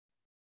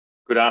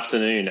Good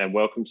afternoon and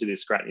welcome to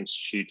this Grattan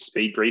Institute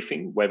speed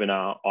briefing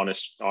webinar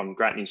on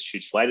Grattan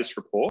Institute's latest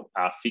report,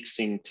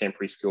 Fixing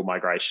Temporary Skill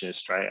Migration in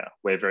Australia.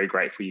 We're very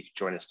grateful you could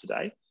join us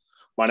today.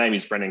 My name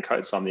is Brendan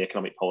Coates. I'm the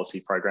Economic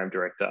Policy Program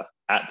Director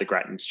at the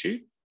Grattan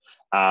Institute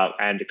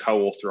and a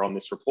co-author on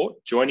this report.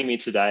 Joining me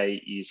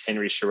today is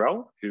Henry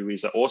Sherrell, who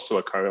is also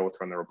a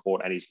co-author on the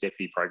report and is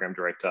Deputy Program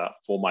Director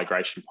for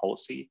Migration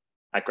Policy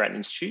at Grattan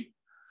Institute.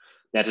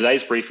 Now,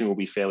 today's briefing will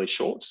be fairly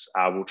short.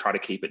 We'll try to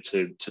keep it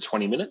to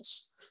 20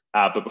 minutes.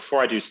 But before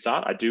I do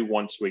start, I do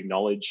want to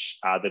acknowledge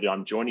that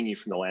I'm joining you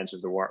from the lands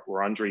of the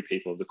Wurundjeri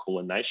people of the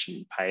Kulin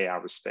Nation, pay our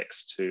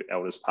respects to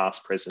elders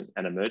past, present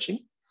and emerging.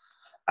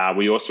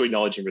 We also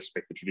acknowledge and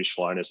respect the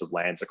traditional owners of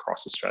lands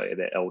across Australia,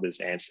 their elders,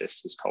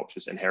 ancestors,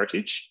 cultures and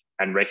heritage,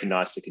 and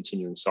recognise the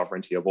continuing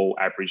sovereignty of all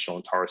Aboriginal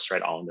and Torres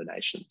Strait Islander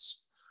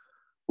nations.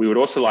 We would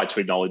also like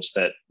to acknowledge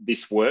that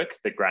this work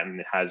that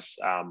Grattan has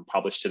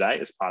published today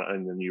as part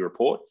of the new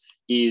report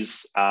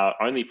is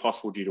only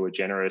possible due to a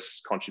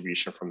generous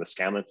contribution from the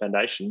Scanlon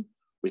Foundation.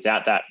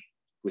 Without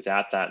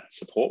that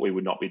support, we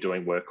would not be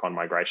doing work on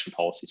migration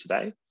policy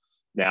today.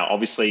 Now,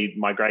 obviously,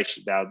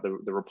 migration,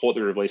 the report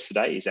that we released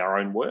today is our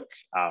own work.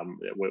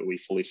 We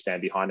fully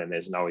stand behind, and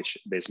there's no issue,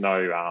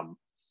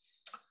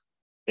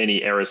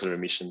 any errors or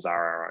omissions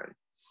are our own.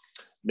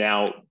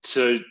 Now,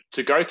 to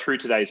go through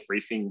today's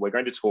briefing, we're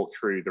going to talk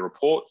through the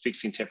report,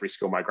 Fixing Temporary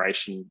Skill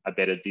Migration, a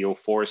Better Deal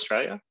for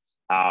Australia.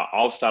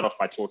 I'll start off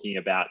by talking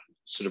about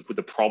sort of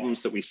the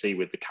problems that we see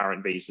with the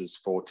current visas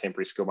for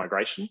temporary skill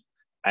migration.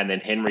 And then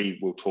Henry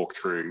will talk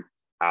through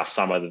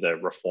some of the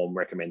reform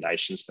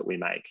recommendations that we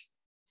make.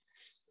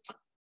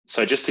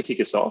 So just to kick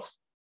us off,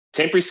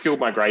 temporary skill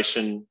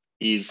migration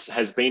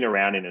has been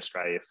around in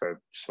Australia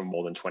for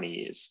more than 20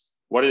 years.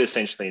 What it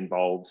essentially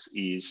involves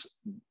is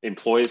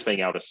employers being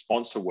able to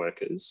sponsor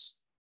workers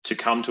to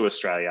come to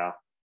Australia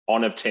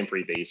on a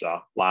temporary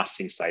visa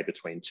lasting, say,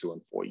 between 2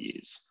 and 4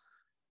 years.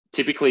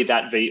 Typically,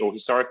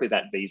 historically,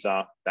 that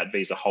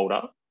visa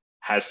holder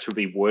has to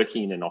be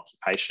working in an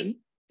occupation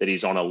that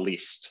is on a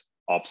list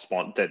of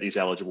that is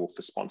eligible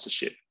for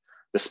sponsorship.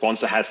 The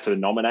sponsor has to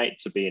nominate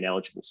to be an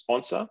eligible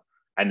sponsor,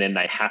 and then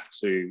they have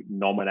to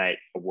nominate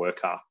a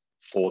worker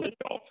for the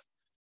job.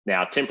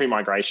 Now, temporary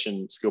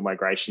migration, skill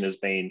migration has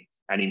been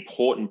an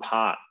important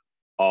part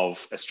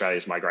of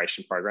Australia's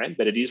migration program,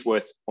 but it is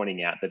worth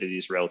pointing out that it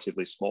is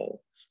relatively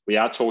small. We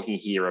are talking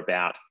here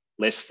about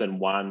less than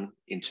 1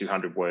 in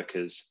 200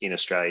 workers in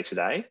Australia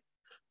today,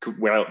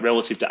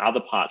 relative to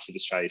other parts of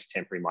Australia's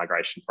temporary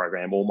migration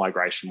program or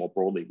migration more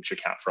broadly, which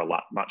account for a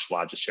much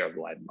larger share of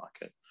the labour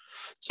market.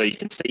 So you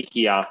can see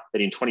here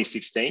that in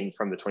 2016,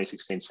 from the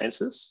 2016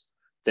 census,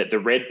 that the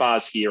red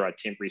bars here are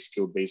temporary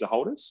skilled visa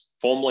holders,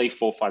 formerly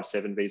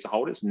 457 visa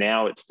holders.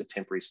 Now it's the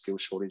temporary skill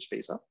shortage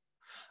visa.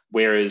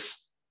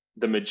 Whereas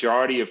the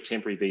majority of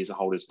temporary visa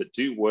holders that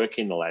do work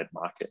in the labour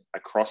market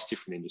across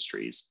different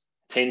industries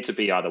tend to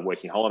be either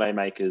working holiday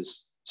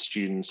makers,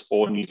 students,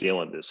 or New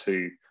Zealanders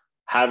who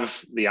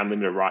have the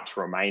unlimited right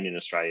to remain in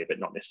Australia, but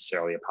not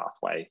necessarily a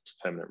pathway to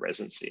permanent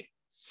residency.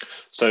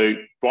 So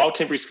while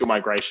temporary skill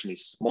migration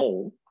is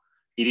small,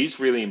 it is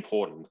really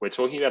important. We're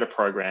talking about a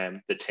program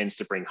that tends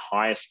to bring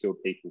higher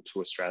skilled people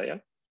to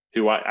Australia,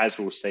 who are, as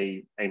we'll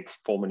see,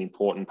 form an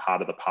important part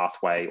of the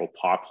pathway or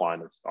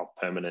pipeline of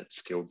permanent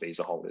skilled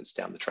visa holders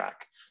down the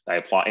track. They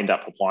end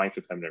up applying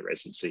for permanent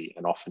residency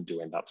and often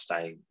do end up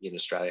staying in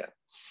Australia.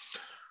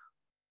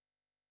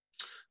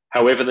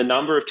 However, the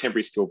number of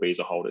temporary skilled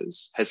visa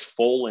holders has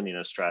fallen in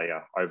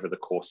Australia over the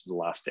course of the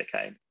last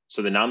decade.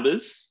 So the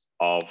numbers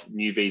of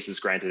new visas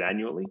granted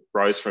annually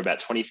rose from about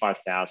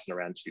 25,000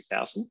 around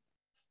 2000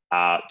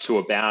 to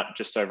about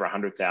just over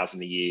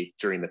 100,000 a year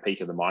during the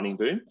peak of the mining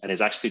boom, and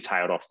has actually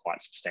tailed off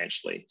quite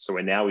substantially. So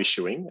we're now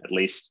issuing, at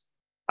least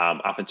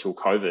up until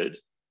COVID,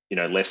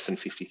 less than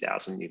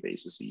 50,000 new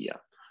visas a year.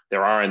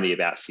 There are only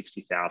about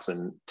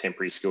 60,000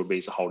 temporary skilled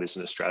visa holders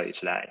in Australia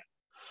today.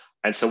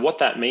 And so what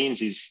that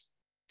means is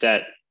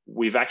that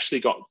we've actually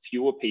got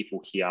fewer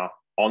people here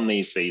on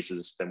these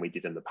visas than we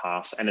did in the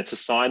past. And it's a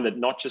sign that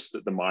not just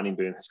that the mining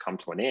boom has come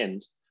to an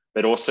end,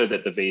 but also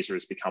that the visa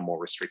has become more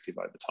restrictive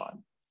over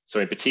time. So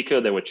in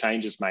particular, there were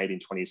changes made in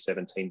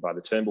 2017 by the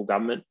Turnbull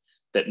government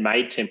that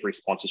made temporary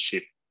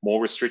sponsorship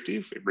more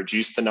restrictive. It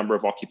reduced the number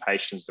of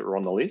occupations that were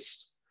on the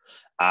list.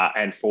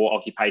 And for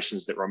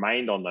occupations that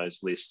remained on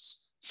those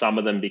lists, some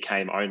of them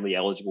became only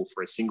eligible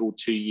for a single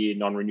 2-year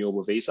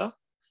non-renewable visa,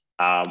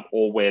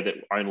 or where that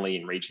only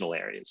in regional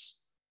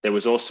areas. There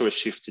was also a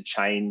shift to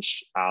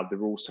change the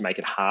rules to make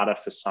it harder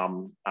for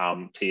some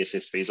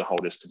TSS visa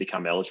holders to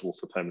become eligible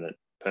for permanent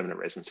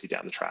residency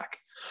down the track.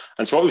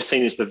 And so what we've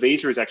seen is the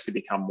visa has actually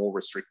become more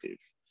restrictive.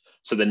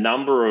 So the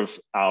number of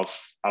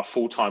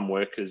full-time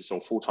workers or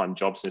full-time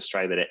jobs in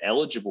Australia that are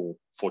eligible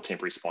for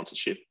temporary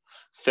sponsorship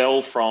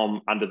fell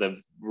from, under the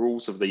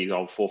rules of the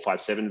old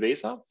 457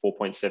 visa,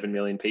 4.7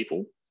 million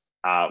people,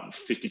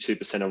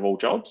 52% of all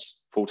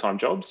jobs, full-time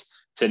jobs,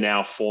 to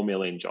now 4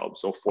 million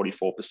jobs, or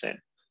 44%.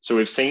 So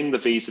we've seen the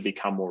visa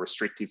become more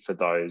restrictive for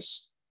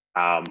those,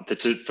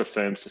 for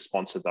firms to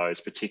sponsor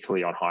those,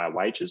 particularly on higher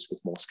wages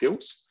with more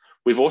skills.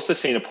 We've also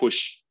seen a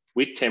push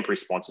with temporary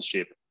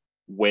sponsorship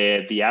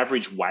where the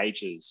average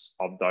wages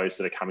of those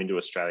that are coming to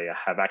Australia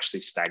have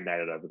actually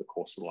stagnated over the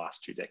course of the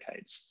last 2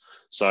 decades.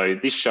 So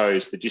this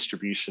shows the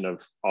distribution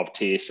of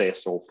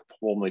TSS, or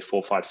formerly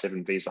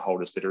 457 visa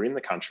holders that are in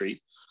the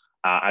country,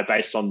 are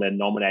based on their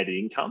nominated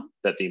income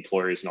that the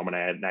employer has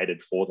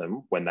nominated for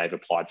them when they've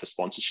applied for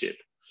sponsorship.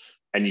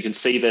 And you can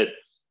see that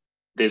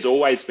there's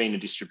always been a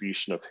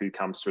distribution of who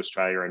comes to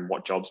Australia and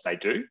what jobs they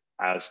do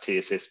as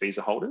TSS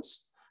visa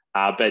holders.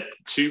 But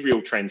 2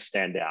 real trends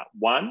stand out.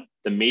 One,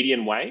 the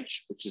median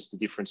wage, which is the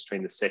difference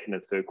between the second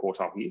and third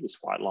quartile here, this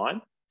white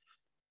line,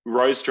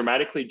 rose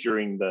dramatically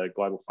during the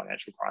global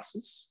financial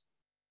crisis.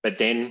 But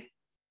then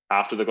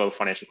after the global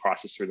financial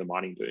crisis through the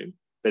mining boom,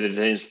 but it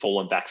then has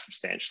fallen back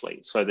substantially.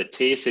 So that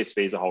TSS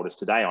visa holders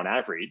today, on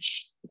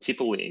average, the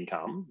typical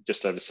income,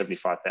 just over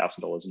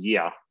 $75,000 a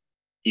year,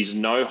 is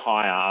no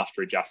higher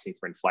after adjusting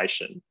for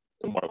inflation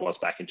than what it was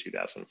back in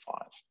 2005.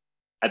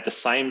 At the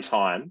same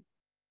time,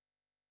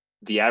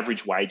 the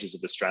average wages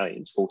of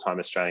Australians, full-time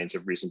Australians,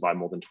 have risen by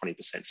more than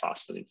 20%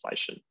 faster than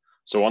inflation.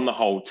 So on the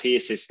whole,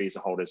 TSS visa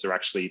holders are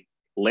actually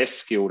less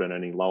skilled and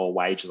earning lower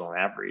wages on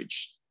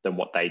average than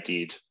what they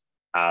did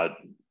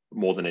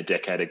more than a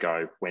decade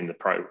ago when the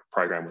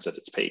program was at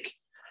its peak.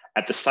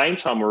 At the same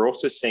time, we're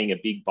also seeing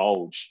a big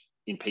bulge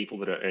in people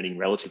that are earning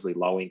relatively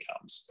low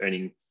incomes,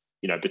 earning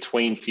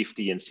between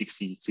 $50,000 and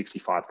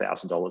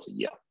 $65,000 a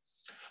year.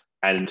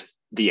 And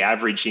the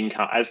average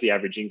income, as the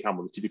average income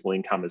or the typical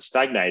income has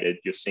stagnated,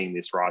 you're seeing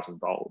this rising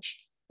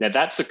bulge. Now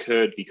that's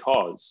occurred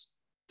because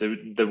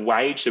the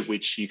wage at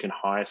which you can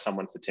hire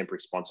someone for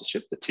temporary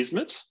sponsorship, the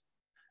TSMIT,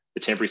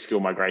 the temporary skill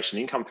migration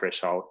income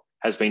threshold,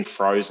 has been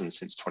frozen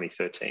since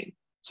 2013.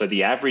 So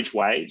the average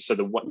wage, so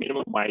the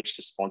minimum wage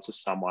to sponsor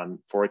someone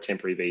for a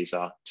temporary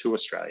visa to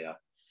Australia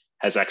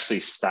has actually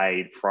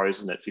stayed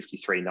frozen at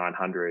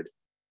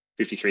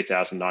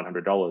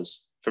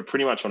 $53,900 for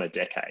pretty much on a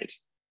decade.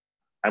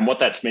 And what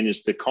that's meant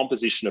is the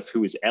composition of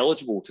who is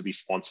eligible to be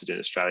sponsored in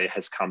Australia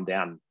has come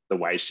down the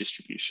wage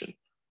distribution.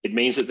 It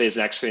means that there's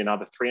actually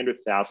another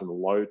 300,000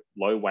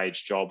 low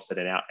wage jobs that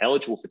are now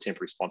eligible for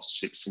temporary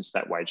sponsorship since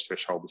that wage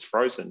threshold was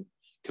frozen,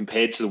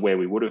 compared to where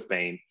we would have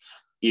been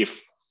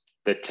if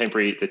the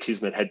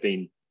TSMIT had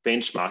been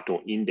benchmarked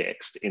or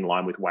indexed in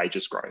line with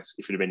wages growth.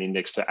 If it had been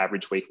indexed to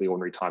average weekly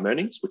ordinary time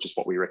earnings, which is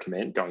what we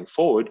recommend going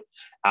forward,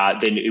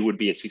 then it would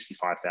be at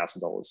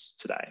 $65,000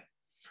 today.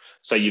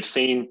 So you've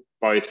seen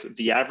both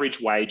the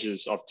average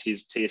wages of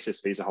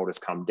TSS visa holders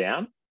come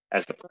down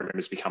as the program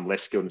has become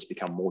less skilled and it's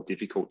become more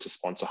difficult to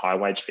sponsor high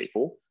wage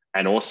people,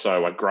 and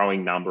also a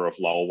growing number of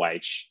lower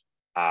wage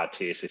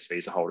TSS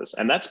visa holders.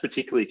 And that's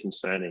particularly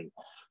concerning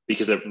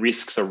because it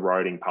risks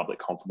eroding public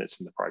confidence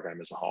in the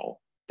program as a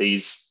whole.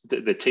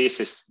 The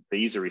TSS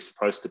visa is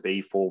supposed to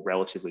be for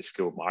relatively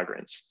skilled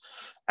migrants.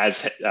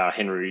 As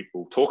Henry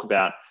will talk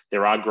about,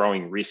 there are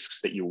growing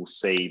risks that you will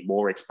see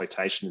more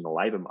exploitation in the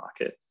labour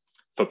market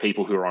for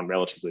people who are on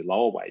relatively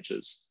lower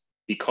wages.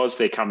 Because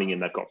they're coming in,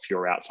 they've got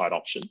fewer outside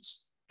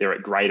options. They're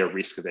at greater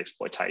risk of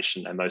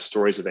exploitation, and those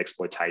stories of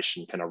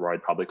exploitation can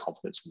erode public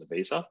confidence in the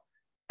visa,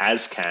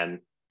 as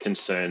can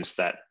concerns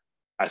that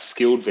a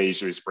skilled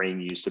visa is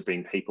being used to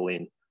bring people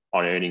in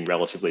on earning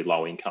relatively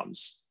low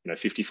incomes.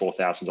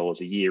 $54,000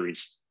 a year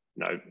is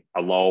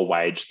a lower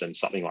wage than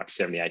something like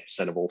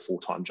 78% of all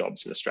full-time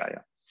jobs in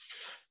Australia.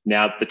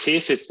 Now, the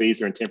TSS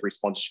visa and temporary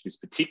sponsorship is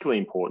particularly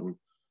important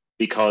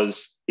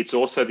because it's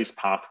also this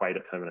pathway to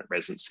permanent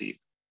residency.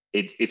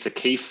 It's a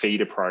key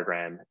feeder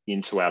program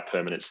into our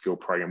permanent skill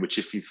program, which,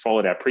 if you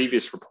followed our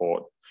previous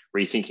report,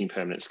 Rethinking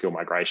Permanent Skill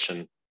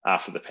Migration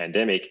after the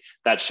pandemic,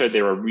 that showed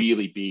there are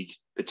really big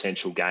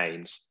potential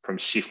gains from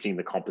shifting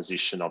the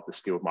composition of the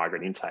skilled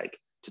migrant intake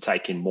to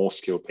take in more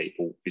skilled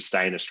people who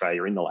stay in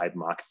Australia in the labour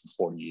market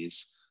for 40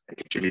 years and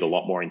contribute a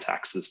lot more in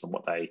taxes than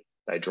what they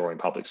draw in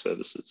public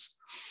services.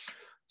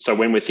 So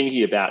when we're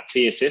thinking about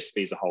TSS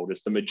visa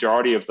holders, the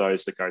majority of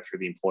those that go through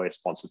the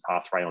employer-sponsored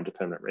pathway onto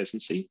permanent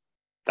residency,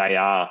 they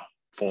are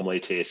formerly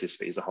TSS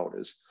visa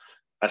holders.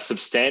 A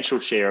substantial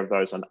share of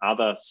those on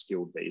other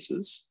skilled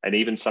visas, and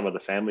even some of the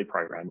family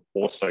program,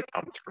 also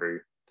come through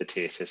the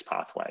TSS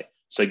pathway.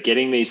 So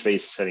getting these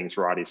visa settings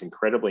right is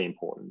incredibly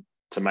important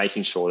to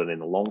making sure that in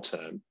the long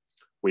term,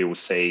 we will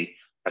see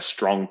a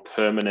strong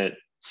permanent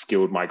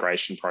skilled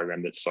migration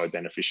program that's so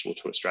beneficial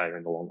to Australia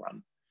in the long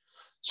run.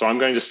 So I'm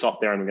going to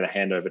stop there and I'm going to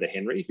hand over to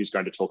Henry, who's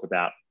going to talk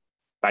about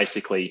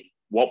basically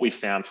what we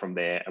found from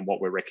there and what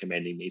we're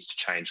recommending needs to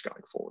change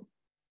going forward.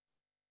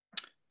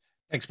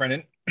 Thanks,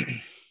 Brendan.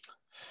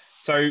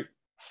 So,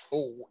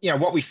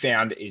 what we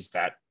found is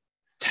that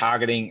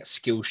targeting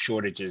skill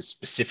shortages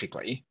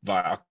specifically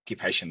via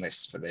occupation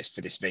lists for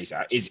this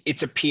visa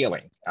it's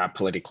appealing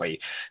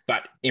politically,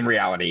 but in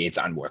reality, it's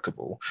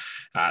unworkable.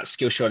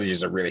 Skill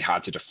shortages are really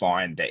hard to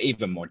define. They're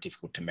even more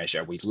difficult to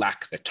measure. We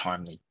lack the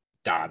timely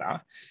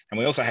data, and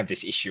we also have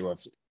this issue of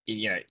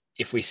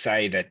if we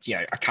say that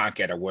I can't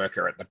get a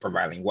worker at the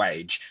prevailing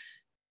wage,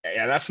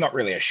 Yeah, that's not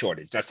really a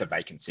shortage, that's a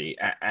vacancy.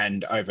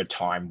 And over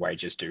time,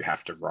 wages do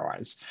have to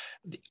rise.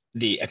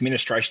 The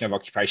administration of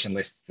occupation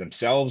lists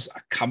themselves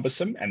are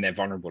cumbersome and they're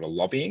vulnerable to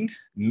lobbying.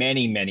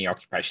 Many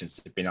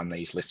occupations have been on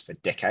these lists for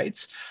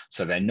decades,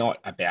 so they're not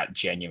about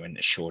genuine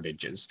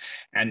shortages.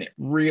 And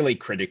really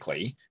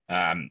critically,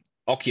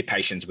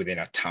 occupations within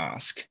a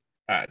task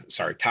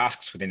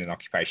tasks within an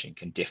occupation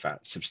can differ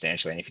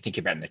substantially. And if you think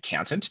about an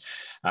accountant,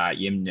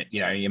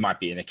 you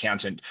might be an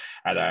accountant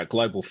at a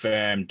global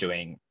firm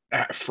doing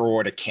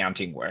fraud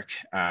accounting work,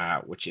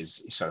 which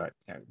is sort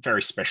of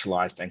very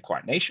specialized and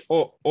quite niche,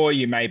 or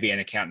you may be an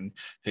accountant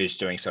who's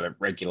doing sort of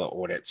regular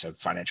audits of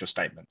financial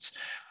statements.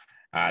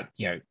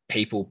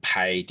 People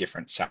pay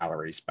different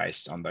salaries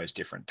based on those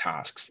different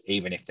tasks,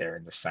 even if they're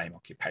in the same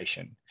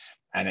occupation.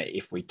 And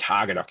if we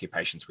target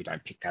occupations, we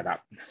don't pick that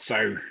up.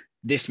 So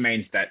this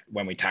means that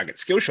when we target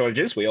skill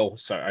shortages, we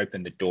also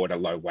open the door to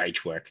low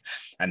wage work.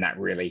 And that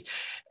really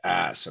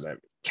sort of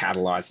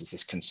catalyzes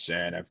this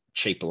concern of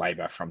cheap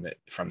labor from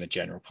the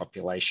general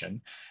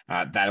population.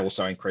 That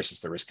also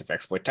increases the risk of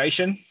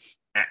exploitation.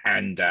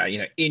 And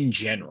in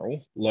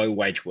general, low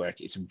wage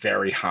work is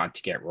very hard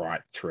to get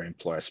right through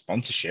employer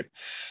sponsorship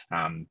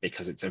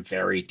because it's a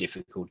very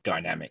difficult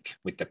dynamic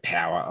with the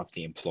power of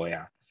the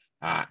employer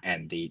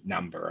and the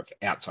number of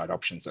outside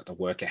options that the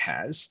worker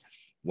has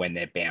when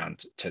they're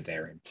bound to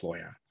their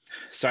employer.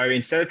 So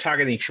instead of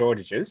targeting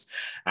shortages,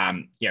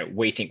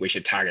 we think we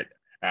should target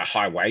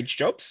high wage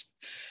jobs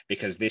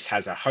because this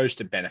has a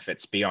host of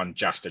benefits beyond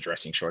just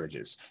addressing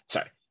shortages.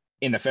 So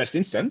in the first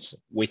instance,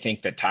 we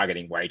think that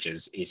targeting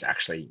wages is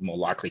actually more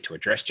likely to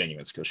address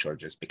genuine skill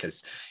shortages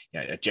because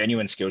a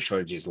genuine skill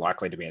shortage is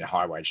likely to be in a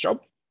high wage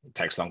job. It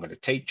takes longer to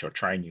teach or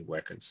train new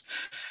workers.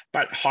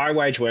 But high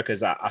wage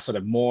workers are sort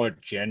of more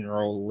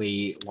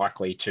generally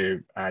likely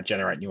to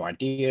generate new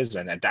ideas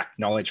and adapt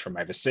knowledge from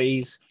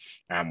overseas.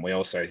 We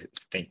also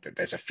think that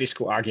there's a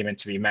fiscal argument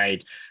to be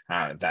made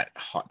that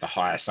the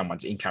higher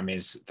someone's income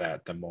is,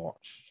 the more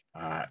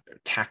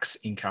tax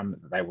income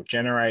that they will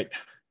generate.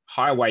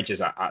 Higher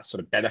wages are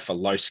sort of better for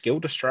low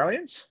skilled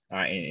Australians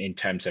in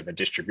terms of a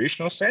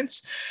distributional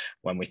sense.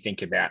 When we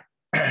think about,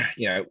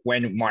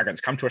 when migrants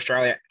come to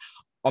Australia,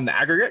 on the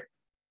aggregate,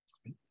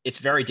 it's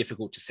very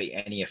difficult to see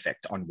any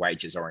effect on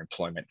wages or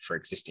employment for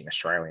existing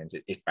Australians.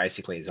 It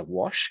basically is a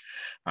wash.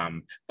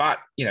 But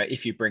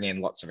if you bring in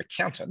lots of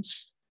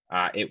accountants,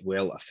 it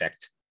will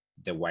affect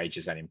the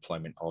wages and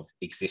employment of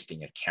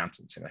existing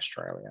accountants in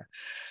Australia.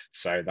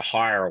 So the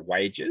higher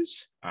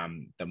wages,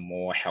 the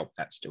more help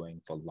that's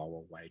doing for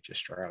lower wage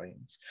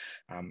Australians.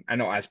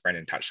 And as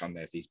Brendan touched on,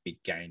 there's these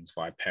big gains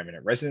via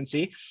permanent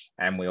residency.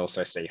 And we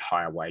also see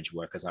higher wage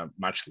workers are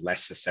much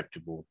less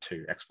susceptible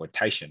to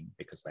exploitation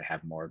because they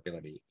have more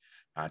ability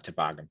to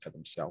bargain for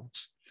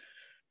themselves.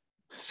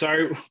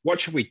 So what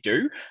should we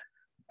do?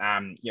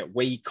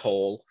 We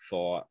call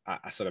for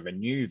a sort of a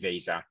new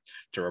visa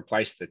to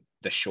replace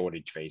the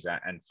shortage visa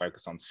and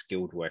focus on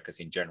skilled workers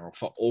in general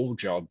for all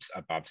jobs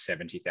above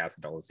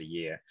 $70,000 a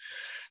year.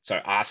 So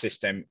our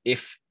system,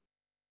 if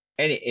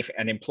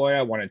an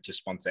employer wanted to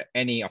sponsor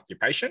any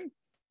occupation,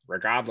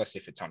 regardless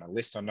if it's on a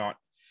list or not,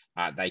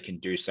 they can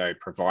do so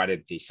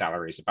provided the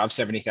salary is above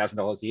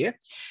 $70,000 a year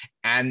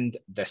and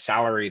the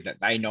salary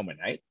that they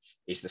nominate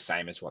is the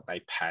same as what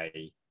they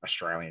pay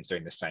Australians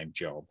doing the same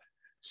job.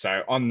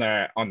 So on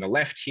the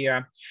left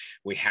here,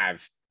 we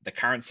have the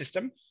current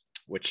system,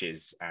 which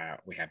is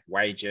we have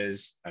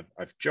wages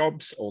of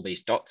jobs. All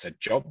these dots are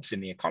jobs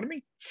in the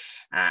economy,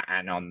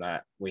 and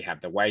we have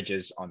the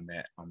wages on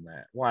the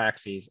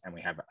y-axis, and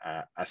we have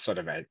a sort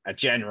of a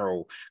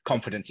general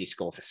competency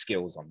score for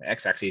skills on the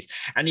x-axis.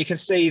 And you can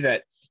see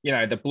that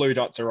the blue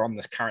dots are on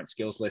the current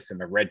skills list, and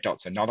the red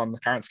dots are not on the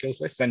current skills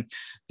list. And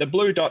the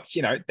blue dots,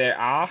 there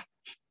are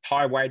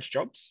high wage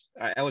jobs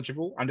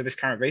eligible under this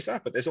current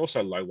visa, but there's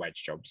also low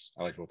wage jobs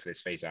eligible for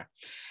this visa.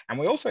 And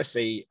we also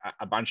see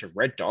a bunch of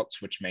red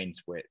dots, which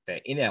means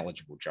they're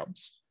ineligible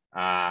jobs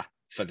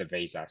for the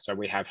visa. So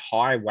we have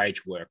high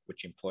wage work,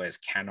 which employers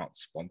cannot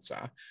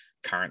sponsor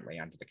currently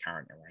under the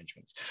current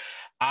arrangements.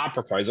 Our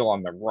proposal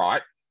on the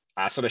right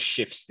sort of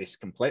shifts this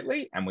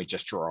completely, and we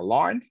just draw a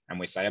line and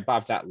we say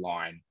above that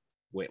line,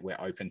 we're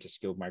open to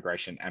skilled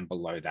migration, and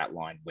below that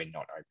line, we're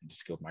not open to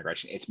skilled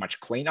migration. It's much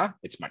cleaner,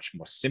 it's much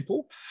more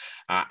simple.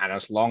 And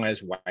as long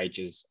as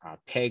wages are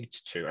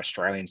pegged to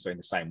Australians doing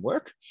the same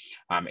work,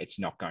 it's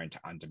not going to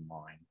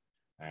undermine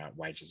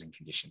wages and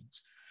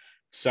conditions.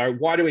 So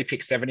why do we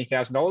pick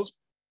 $70,000?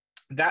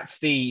 That's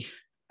the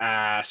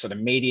sort of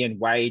median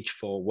wage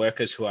for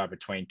workers who are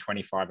between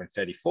 25 and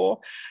 34.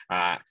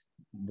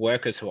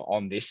 Workers who are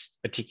on this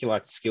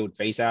particular skilled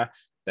visa,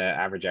 the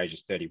average age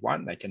is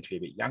 31. They tend to be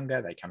a bit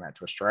younger. They come out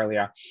to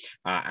Australia,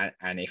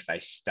 and if they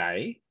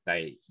stay,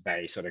 they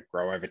sort of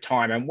grow over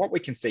time. And what we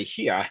can see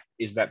here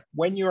is that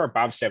when you're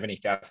above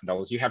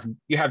 $70,000,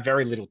 you have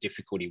very little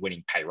difficulty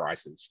winning pay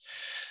rises.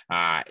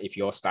 If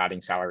your starting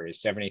salary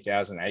is $70,000,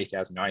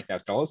 $80,000,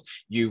 $90,000,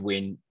 you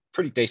win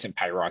pretty decent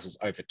pay rises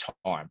over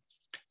time.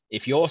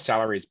 If your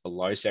salary is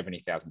below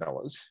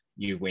 $70,000,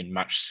 you win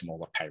much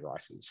smaller pay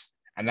rises.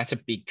 And that's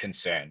a big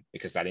concern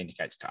because that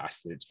indicates to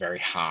us that it's very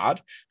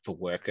hard for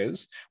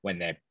workers when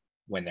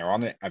they're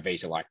on a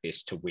visa like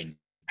this to win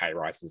pay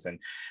rises, and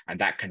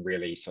that can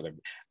really sort of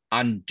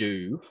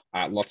undo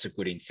lots of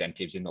good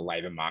incentives in the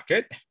labour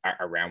market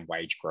around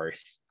wage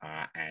growth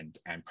and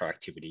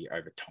productivity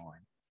over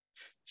time.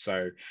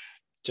 So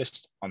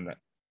just on the,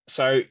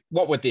 so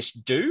what would this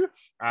do?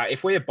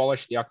 If we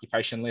abolish the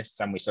occupation lists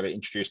and we sort of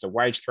introduced a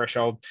wage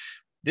threshold,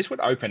 this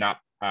would open up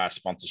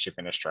sponsorship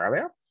in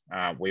Australia.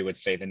 We would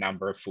see the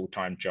number of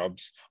full-time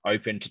jobs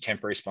open to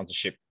temporary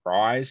sponsorship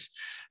rise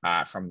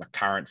from the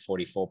current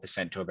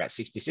 44% to about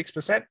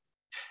 66%.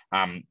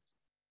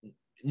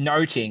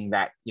 Noting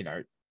that,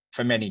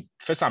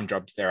 for some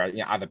jobs, there are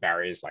other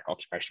barriers like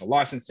occupational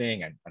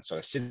licensing and sort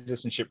of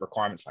citizenship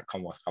requirements like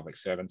Commonwealth public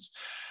servants.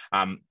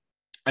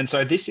 And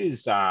so this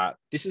is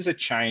a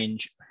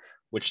change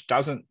which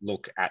doesn't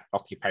look at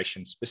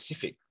occupation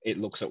specific. It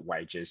looks at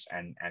wages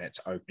and it's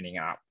opening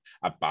up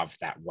above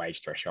that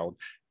wage threshold,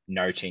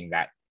 noting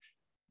that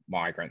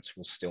migrants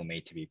will still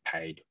need to be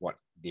paid what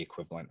the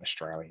equivalent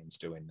Australians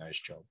do in those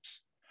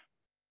jobs.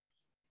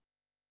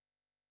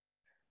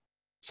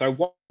 So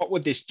what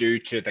would this do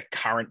to the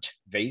current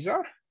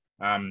visa?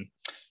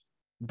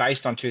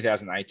 Based on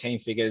 2018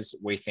 figures,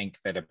 we think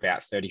that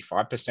about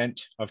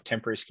 35% of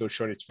temporary skills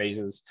shortage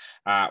visas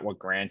were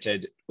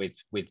granted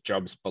with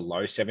jobs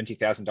below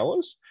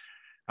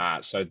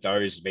 $70,000. So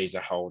those visa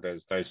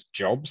holders, those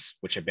jobs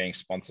which are being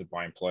sponsored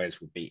by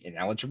employers would be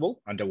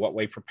ineligible under what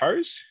we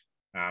propose.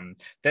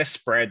 They're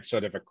spread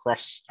sort of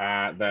across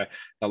the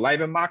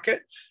labour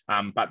market,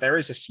 but there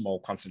is a small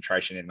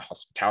concentration in the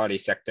hospitality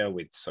sector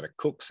with sort of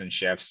cooks and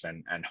chefs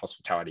and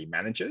hospitality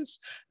managers,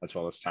 as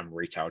well as some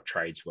retail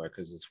trades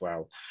workers as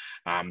well.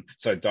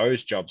 So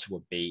those jobs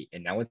would be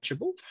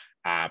ineligible,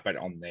 but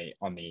on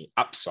the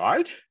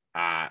upside,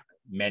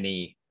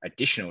 many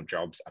additional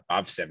jobs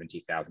above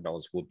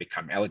 $70,000 will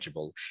become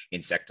eligible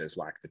in sectors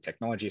like the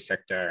technology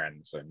sector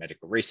and sort of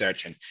medical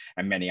research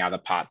and many other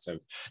parts of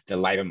the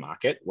labour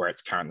market where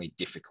it's currently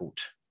difficult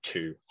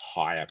to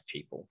hire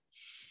people.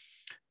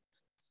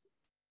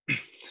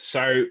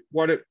 So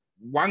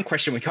one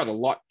question we got a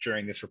lot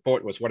during this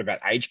report was, what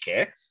about aged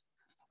care?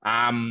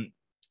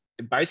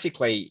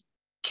 Basically,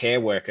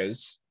 care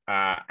workers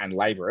and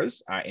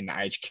labourers in the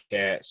aged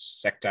care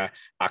sector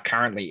are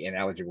currently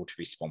ineligible to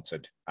be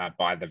sponsored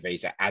by the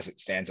visa as it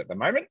stands at the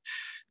moment.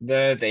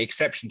 The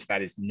exception to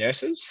that is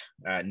nurses.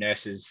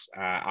 Nurses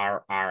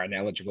are an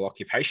eligible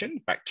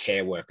occupation, but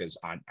care workers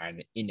are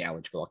an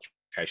ineligible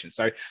occupation.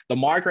 So the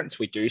migrants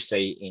we do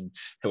see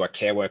who are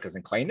care workers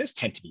and cleaners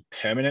tend to be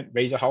permanent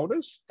visa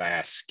holders. They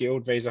are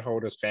skilled visa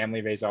holders,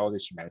 family visa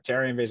holders,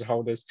 humanitarian visa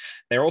holders.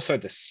 They're also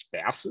the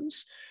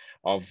spouses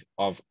of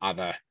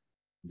other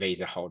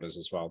visa holders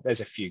as well. There's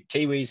a few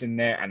Kiwis in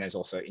there, and there's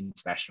also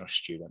international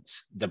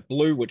students. The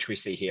blue, which we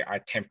see here, are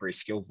temporary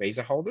skilled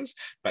visa holders,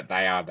 but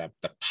they are the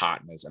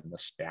partners and the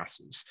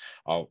spouses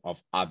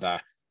of other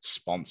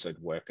sponsored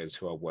workers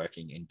who are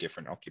working in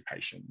different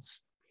occupations.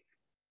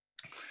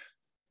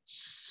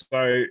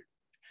 So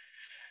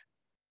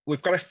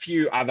we've got a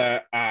few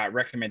other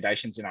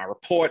recommendations in our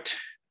report.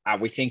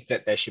 We think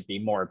that there should be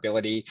more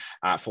ability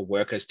for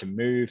workers to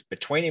move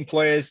between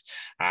employers.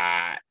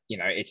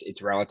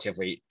 It's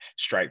relatively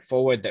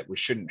straightforward that we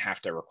shouldn't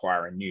have to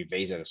require a new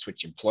visa to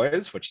switch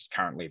employers, which is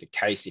currently the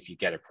case if you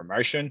get a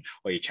promotion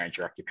or you change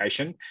your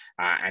occupation.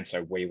 And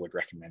so we would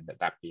recommend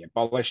that be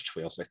abolished.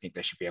 We also think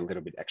there should be a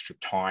little bit extra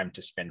time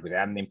to spend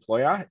without an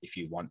employer if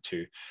you want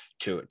to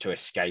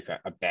escape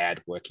a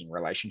bad working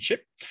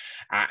relationship.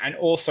 And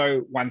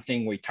also one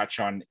thing we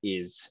touch on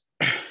is,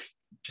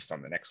 just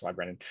on the next slide,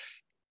 Brendan,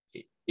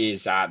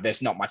 is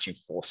there's not much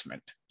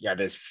enforcement.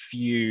 There's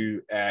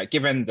few,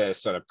 given the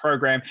sort of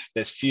program,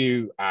 there's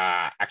few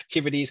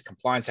activities,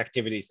 compliance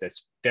activities.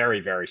 There's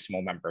very, very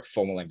small number of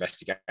formal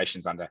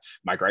investigations under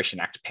Migration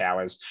Act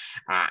powers,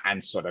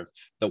 and sort of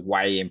the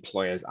way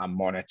employers are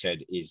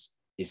monitored is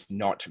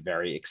not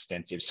very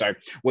extensive. So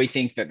we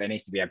think that there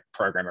needs to be a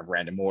program of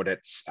random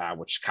audits,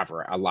 which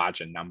cover a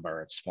larger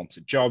number of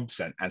sponsored jobs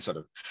and sort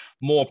of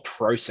more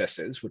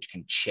processes which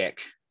can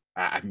check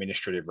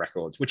administrative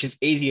records, which is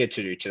easier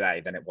to do today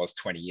than it was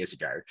 20 years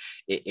ago,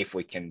 if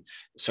we can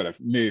sort of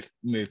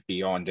move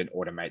beyond and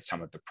automate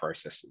some of the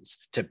processes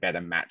to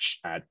better match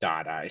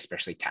data,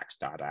 especially tax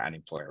data and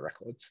employer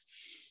records.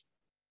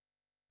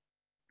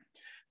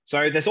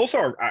 So there's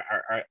also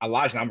a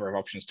large number of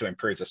options to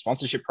improve the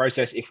sponsorship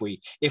process. If we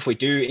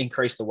do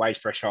increase the wage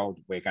threshold,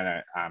 we're going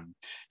to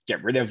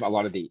get rid of a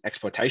lot of the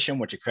exploitation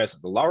which occurs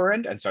at the lower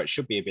end, and so it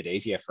should be a bit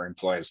easier for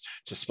employers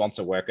to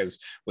sponsor workers.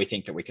 We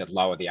think that we could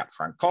lower the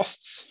upfront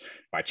costs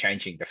by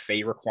changing the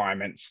fee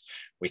requirements.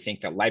 We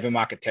think that labour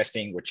market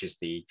testing, which is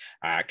the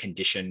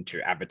condition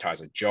to advertise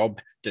a job,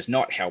 does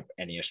not help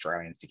any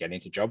Australians to get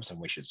into jobs, and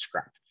we should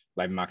scrap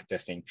labour market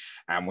testing.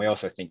 We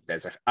also think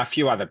there's a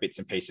few other bits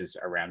and pieces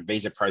around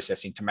visa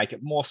processing to make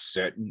it more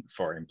certain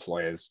for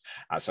employers,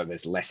 so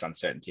there's less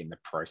uncertainty in the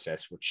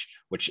process,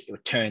 which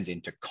turns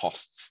into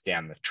costs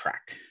down the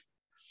track.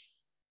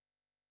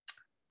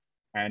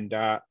 And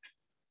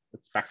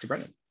it's back to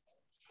Brendan.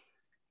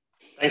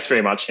 Thanks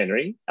very much,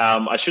 Henry.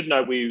 I should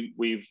note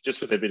we've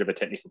just with a bit of a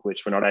technical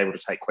glitch, we're not able to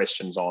take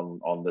questions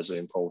on the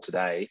Zoom call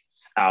today,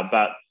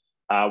 but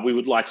we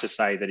would like to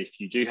say that if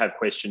you do have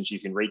questions, you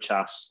can reach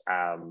us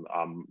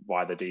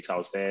via the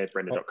details there,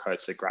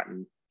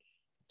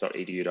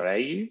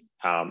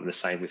 brenda.coates@grattan.edu.au, the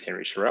same with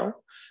Henry Sherrell.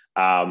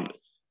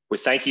 We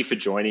thank you for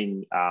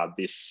joining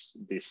this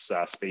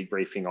speed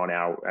briefing on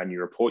our new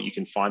report. You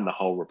can find the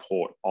whole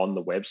report on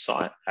the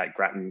website at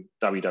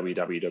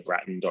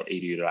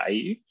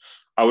www.grattan.edu.au.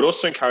 I would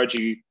also encourage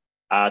you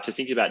to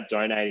think about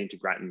donating to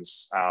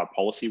Grattan's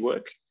policy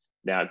work.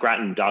 Now,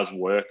 Grattan does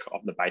work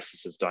on the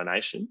basis of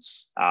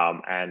donations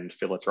and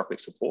philanthropic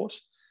support.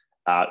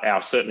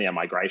 Certainly our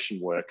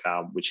migration work,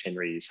 which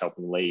Henry is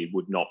helping lead,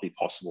 would not be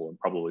possible and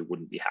probably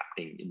wouldn't be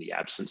happening in the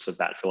absence of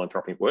that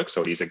philanthropic work.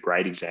 So it is a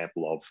great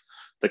example of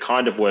the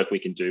kind of work we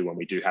can do when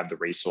we do have the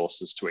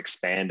resources to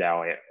expand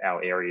our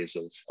areas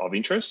of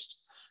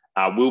interest.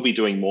 We'll be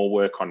doing more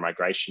work on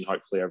migration,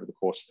 hopefully over the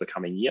course of the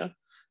coming year.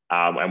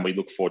 And we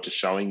look forward to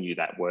showing you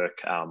that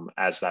work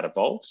as that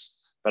evolves.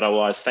 But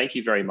otherwise, thank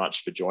you very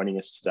much for joining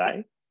us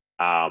today.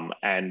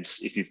 And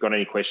if you've got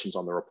any questions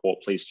on the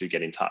report, please do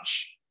get in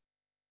touch.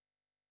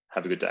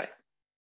 Have a good day.